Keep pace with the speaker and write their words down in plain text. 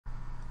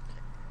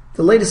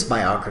The latest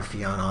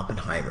biography on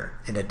Oppenheimer,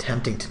 in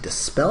attempting to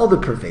dispel the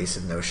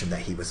pervasive notion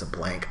that he was a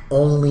blank,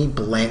 only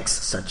blanks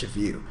such a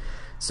view.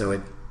 So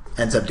it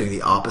ends up doing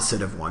the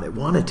opposite of what it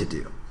wanted to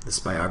do. This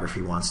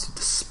biography wants to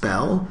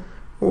dispel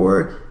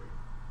or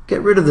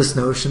get rid of this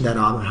notion that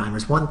Oppenheimer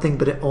is one thing,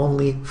 but it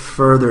only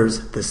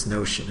furthers this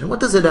notion. And what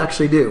does it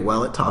actually do?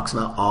 Well, it talks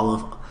about all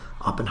of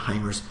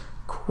Oppenheimer's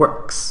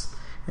quirks.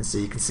 And so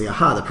you can see,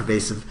 aha, the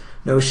pervasive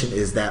notion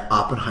is that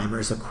Oppenheimer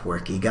is a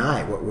quirky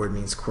guy. What word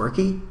means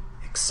quirky?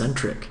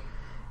 Eccentric.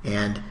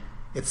 And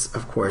it's,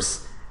 of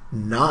course,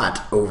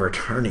 not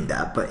overturning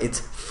that, but it's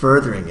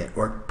furthering it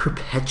or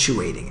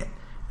perpetuating it.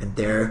 And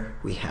there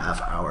we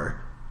have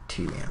our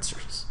two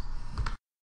answers.